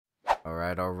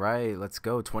Alright, let's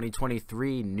go.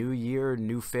 2023, new year,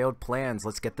 new failed plans.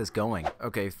 Let's get this going.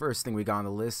 Okay, first thing we got on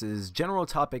the list is general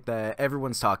topic that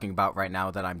everyone's talking about right now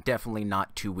that I'm definitely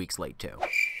not 2 weeks late to.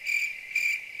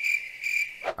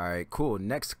 Alright, cool.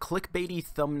 Next, clickbaity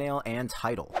thumbnail and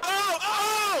title.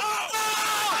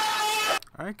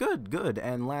 Alright, good.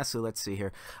 And lastly, let's see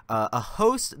here. A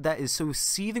host that is so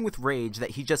seething with rage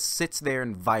that he just sits there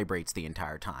and vibrates the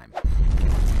entire time.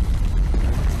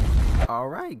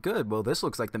 Alright, good. Well, this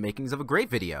looks like the makings of a great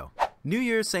video. New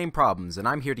Year, same problems, and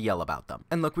I'm here to yell about them.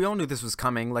 And look, we all knew this was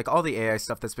coming. Like all the AI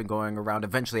stuff that's been going around,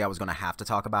 eventually I was going to have to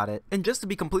talk about it. And just to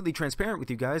be completely transparent with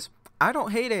you guys, I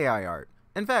don't hate AI art.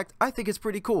 In fact, I think it's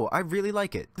pretty cool. I really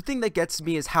like it. The thing that gets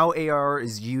me is how AR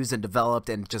is used and developed,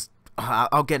 and just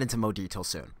I'll get into more detail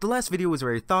soon. The last video was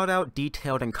very thought out,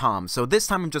 detailed, and calm, so this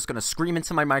time I'm just gonna scream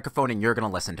into my microphone and you're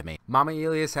gonna listen to me. Mama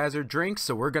Elias has her drink,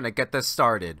 so we're gonna get this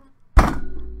started.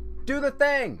 Do the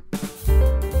thing!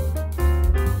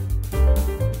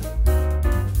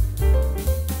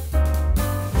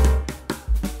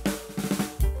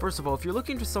 First of all, if you're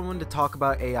looking for someone to talk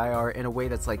about AI art in a way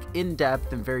that's like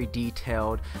in-depth and very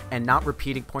detailed and not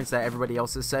repeating points that everybody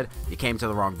else has said, you came to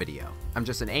the wrong video. I'm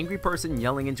just an angry person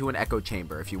yelling into an echo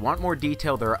chamber. If you want more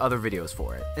detail, there are other videos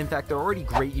for it. In fact, there are already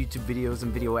great YouTube videos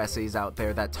and video essays out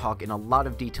there that talk in a lot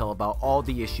of detail about all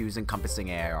the issues encompassing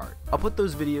AI art. I'll put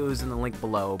those videos in the link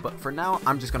below, but for now,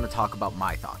 I'm just going to talk about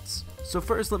my thoughts. So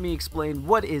first, let me explain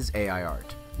what is AI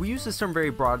art. We use this term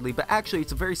very broadly, but actually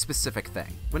it's a very specific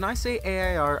thing. When I say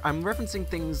AI art, I'm referencing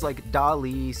things like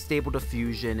DALL-E, Stable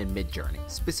Diffusion, and Midjourney.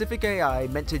 Specific AI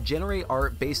meant to generate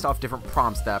art based off different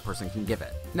prompts that a person can give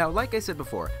it. Now, like I said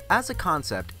before, as a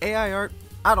concept, AI art,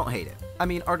 I don't hate it. I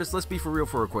mean, artists, let's be for real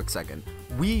for a quick second.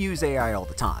 We use AI all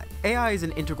the time. AI is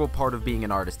an integral part of being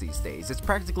an artist these days. It's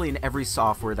practically in every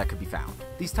software that could be found.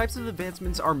 These types of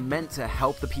advancements are meant to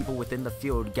help the people within the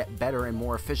field get better and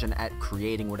more efficient at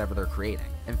creating whatever they're creating.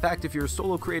 In fact, if you're a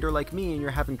solo creator like me and you're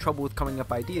having trouble with coming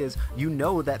up ideas, you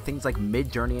know that things like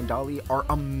Midjourney and DALL-E are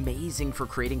amazing for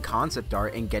creating concept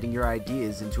art and getting your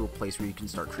ideas into a place where you can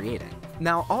start creating.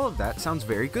 Now, all of that sounds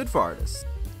very good for artists,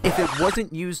 if it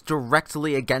wasn't used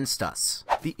directly against us.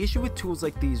 The issue with tools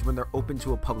like these when they're open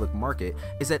to a public market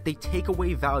is that they take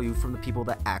away value from the people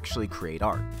that actually create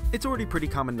art. It's already pretty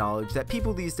common knowledge that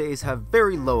people these days have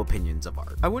very low opinions of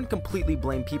art. I wouldn't completely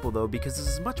blame people though, because this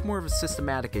is much more of a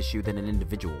systematic issue than an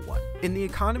individual one. In the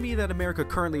economy that America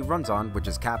currently runs on, which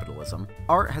is capitalism,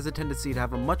 art has a tendency to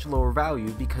have a much lower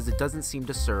value because it doesn't seem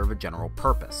to serve a general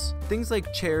purpose. Things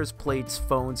like chairs, plates,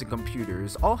 phones, and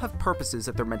computers all have purposes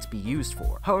that they're meant to be used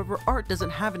for. However, art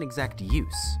doesn't have an exact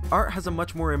use. Art has a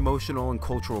much more emotional and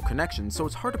cultural connection, so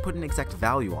it's hard to put an exact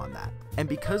value on that. And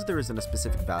because there isn't a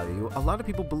specific value, a lot of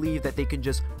people believe that they can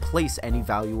just place any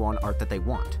value on art that they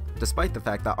want, despite the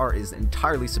fact that art is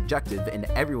entirely subjective and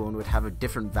everyone would have a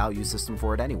different value system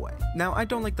for it anyway. Now, I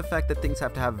don't like the fact that things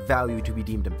have to have value to be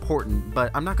deemed important,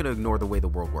 but I'm not going to ignore the way the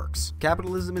world works.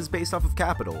 Capitalism is based off of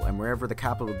capital, and wherever the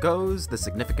capital goes, the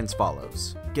significance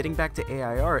follows. Getting back to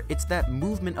AI art, it's that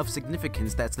movement of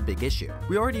significance that's the big issue.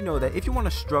 We already know that if you want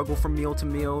to struggle from meal to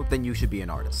meal, then you should be an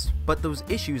artist. But those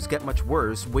issues get much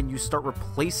worse when you start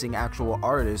replacing actual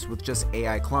artists with just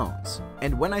AI clones.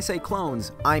 And when I say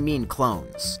clones, I mean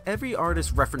clones. Every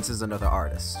artist references another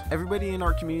artist. Everybody in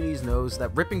our communities knows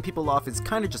that ripping people off is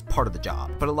kind of just part of the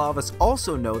job. But a lot of us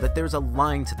also know that there's a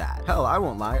line to that. Hell, I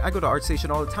won't lie, I go to ArtStation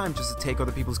all the time just to take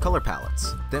other people's color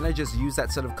palettes. Then I just use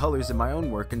that set of colors in my own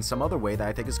work in some other way that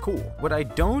I think is cool. What I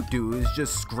don't do is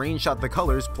just screenshot the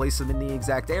colors, place them in the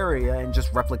exact area, and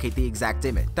just replicate the exact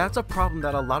image. That's a problem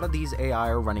that a lot of these AI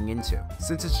are running into.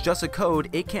 Since it's just a code,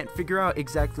 it can't figure out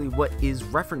exactly what is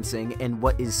referencing and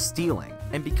what is stealing.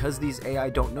 And because these AI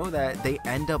don't know that, they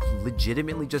end up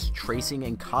legitimately just tracing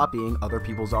and copying other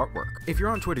people's artwork. If you're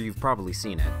on Twitter, you've probably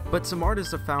seen it, but some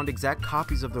artists have found exact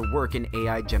copies of their work in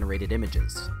AI generated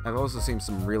images. I've also seen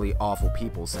some really awful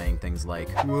people saying things like,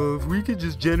 well, if we could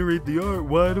just generate the art,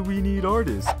 why do we need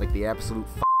artists? Like the absolute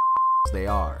they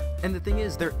are. And the thing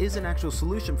is, there is an actual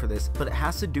solution for this, but it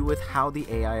has to do with how the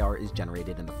AI art is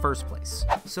generated in the first place.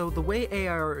 So the way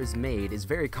AI art is made is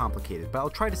very complicated, but I'll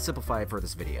try to simplify it for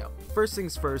this video. First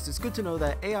things first, it's good to know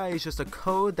that AI is just a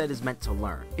code that is meant to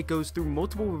learn. It goes through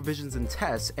multiple revisions and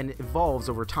tests, and it evolves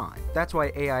over time. That's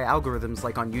why AI algorithms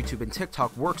like on YouTube and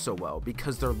TikTok work so well,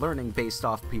 because they're learning based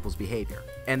off people's behavior.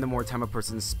 And the more time a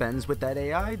person spends with that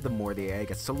AI, the more the AI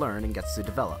gets to learn and gets to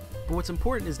develop. But what's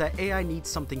important is that AI needs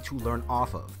something to learn learn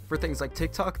off of. For things like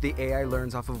TikTok, the AI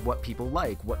learns off of what people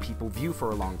like, what people view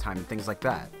for a long time, and things like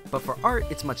that. But for art,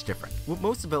 it's much different. What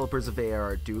most developers of AI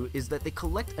art do is that they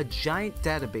collect a giant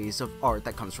database of art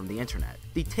that comes from the internet.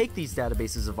 They take these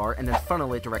databases of art and then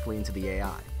funnel it directly into the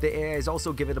AI. The AI is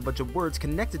also given a bunch of words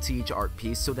connected to each art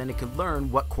piece so then it can learn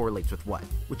what correlates with what,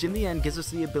 which in the end gives us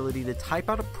the ability to type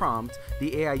out a prompt.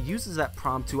 The AI uses that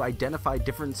prompt to identify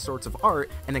different sorts of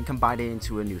art and then combine it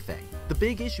into a new thing. The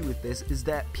big issue with this is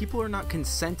that people are not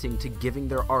consenting to giving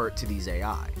their art to these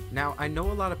AI. Now, I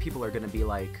know a lot of people are going to be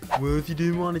like, well, if you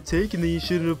didn't want to take it, then you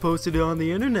shouldn't have posted it on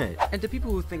the internet. And to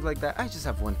people who think like that, I just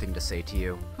have one thing to say to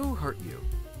you. Who hurt you?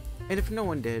 And if no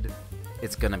one did,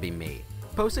 it's gonna be me.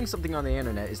 Posting something on the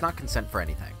internet is not consent for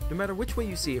anything. No matter which way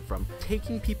you see it from,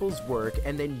 taking people's work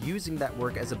and then using that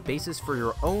work as a basis for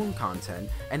your own content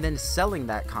and then selling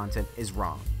that content is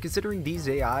wrong. Considering these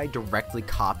AI directly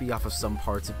copy off of some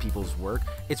parts of people's work,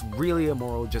 it's really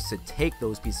immoral just to take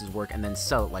those pieces of work and then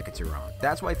sell it like it's your own.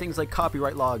 That's why things like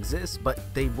copyright law exist,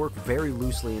 but they work very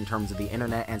loosely in terms of the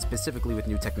internet and specifically with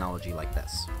new technology like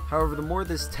this. However, the more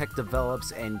this tech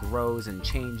develops and grows and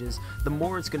changes, the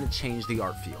more it's going to change the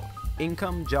art field.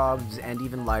 Income, jobs, and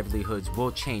even livelihoods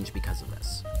will change because of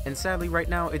this. And sadly, right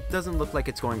now, it doesn't look like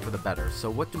it's going for the better,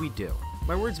 so what do?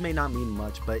 My words may not mean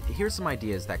much, but here's some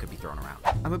ideas that could be thrown around.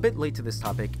 I'm a bit late to this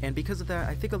topic, and because of that,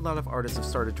 I think a lot of artists have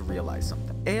started to realize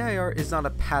something. AI art is not a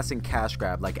passing cash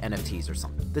grab like NFTs or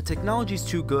something. The technology's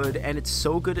too good, and it's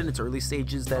so good in its early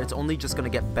stages that it's only just gonna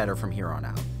get better from here on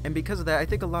out. And because of that, I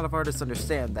think a lot of artists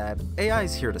understand that AI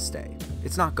is here to stay.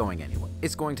 It's not going anywhere.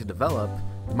 It's going to develop,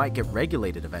 it might get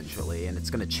regulated eventually, and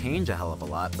it's gonna change a hell of a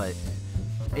lot, but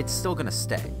it's still gonna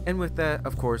stay. And with that,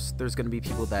 of course, there's gonna be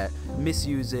people that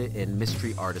misuse it and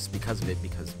mistreat artists because of it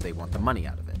because they want the money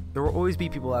out of it. There will always be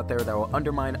people out there that will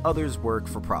undermine others' work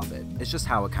for profit. It's just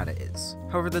how it kinda is.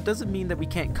 However, that doesn't mean that we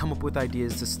can't come up with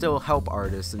ideas to still help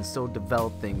artists and still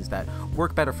develop things that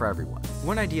work better for everyone.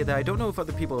 One idea that I don't know if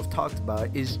other people have talked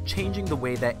about is changing the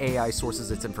way that AI sources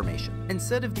its information.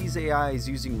 Instead of these AIs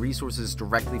using resources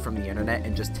directly from the internet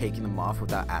and just taking them off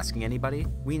without asking anybody,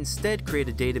 we instead create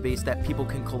a database that people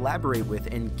can collaborate with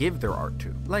and give their art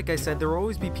to. Like I said, there will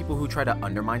always be people who try to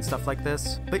undermine stuff like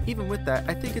this, but even with that,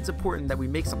 I think it's important that we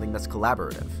make something that's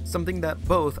collaborative, something that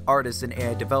both artists and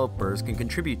AI developers can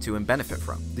contribute to and benefit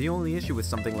from. The only issue with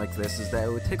something like this is that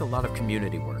it would take a lot of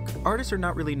community work. Artists are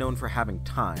not really known for having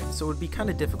time, so it would be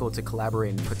kind of difficult to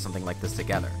collaborate and put something like this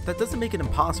together. That doesn't make it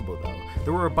impossible though.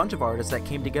 There were a bunch of artists that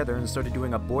came together and started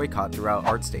doing a boycott throughout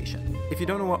ArtStation. If you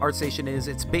don't know what ArtStation is,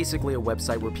 it's basically a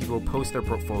website where people post their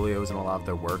portfolios and a lot of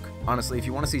their work. Honestly, if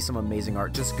you want to see some amazing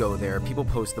art, just go there. People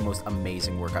post the most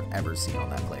amazing work I've ever seen on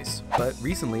that place. But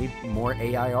recently, more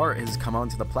AI art has come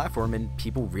onto the platform and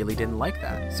people really didn't like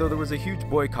that. So there was a huge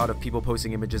boycott of people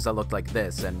posting images that looked like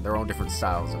this and their own different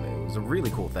styles of it. It was a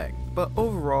really cool thing. But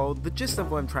overall, the gist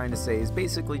of what I'm trying to say is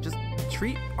basically just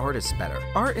treat artists better.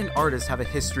 Art and artists have a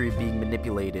history of being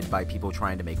manipulated by people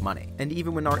trying to make money. And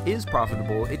even when art is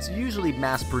profitable, it's usually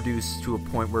mass-produced to a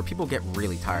point where people get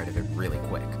really tired of it really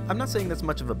quick. I'm not saying that's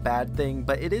much of a bad thing,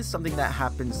 but it is something that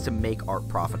happens to make art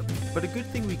profitable. But a good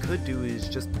thing we could do is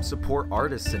just support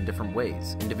artists in different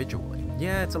ways, individually.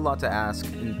 Yeah, it's a lot to ask,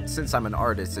 and since I'm an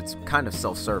artist, it's kind of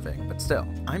self-serving, but still,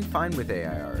 I'm fine with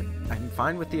AI art. I'm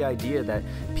fine with the idea that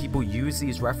people use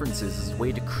these references as a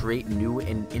way to create new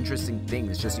and interesting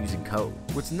things just using code.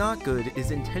 What's not good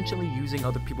is intentionally using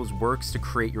other people's works to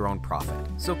create your own profit.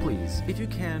 So please, if you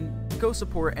can, go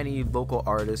support any local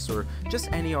artists or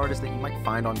just any artist that you might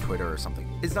find on Twitter or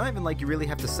something. It's not even like you really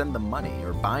have to send them money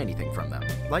or buy anything from them.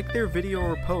 Like their video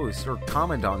or post or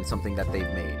comment on something that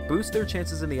they've made. Boost their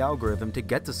chances in the algorithm to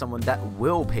get to someone that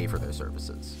will pay for their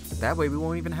services. That way we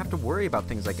won't even have to worry about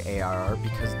things like ARR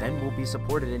because then we'll be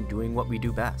supported in doing what we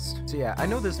do best. So yeah, I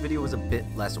know this video was a bit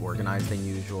less organized than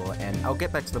usual, and I'll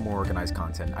get back to the more organized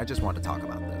content. I just want to talk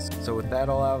about this. So with that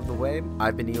all out of the way,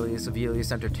 I've been Elias of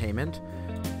Elias Entertainment,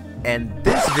 and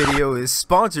this video is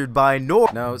sponsored by No,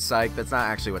 psych, that's not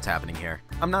actually what's happening here.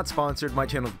 I'm not sponsored, my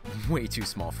channel's way too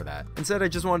small for that. Instead, I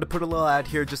just wanted to put a little ad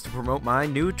here just to promote my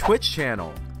new Twitch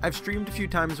channel. I've streamed a few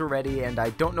times already, and I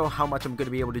don't know how much I'm going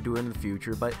to be able to do in the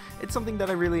future, but it's something that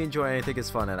I really enjoy and I think is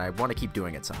fun, and I want to keep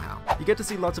doing it somehow. You get to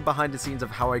see lots of behind the scenes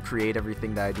of how I create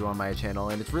everything that I do on my channel,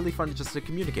 and it's really fun just to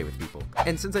communicate with people.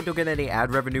 And since I don't get any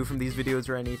ad revenue from these videos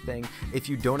or anything, if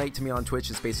you donate to me on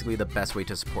Twitch, it's basically the best way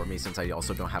to support me since I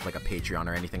also don't have like a Patreon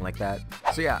or anything like that.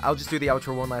 So yeah, I'll just do the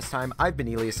outro one last time. I've been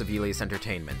Elias of Elias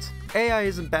Entertainment. AI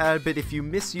isn't bad, but if you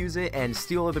misuse it and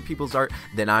steal other people's art,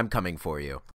 then I'm coming for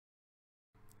you.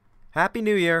 Happy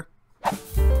New Year!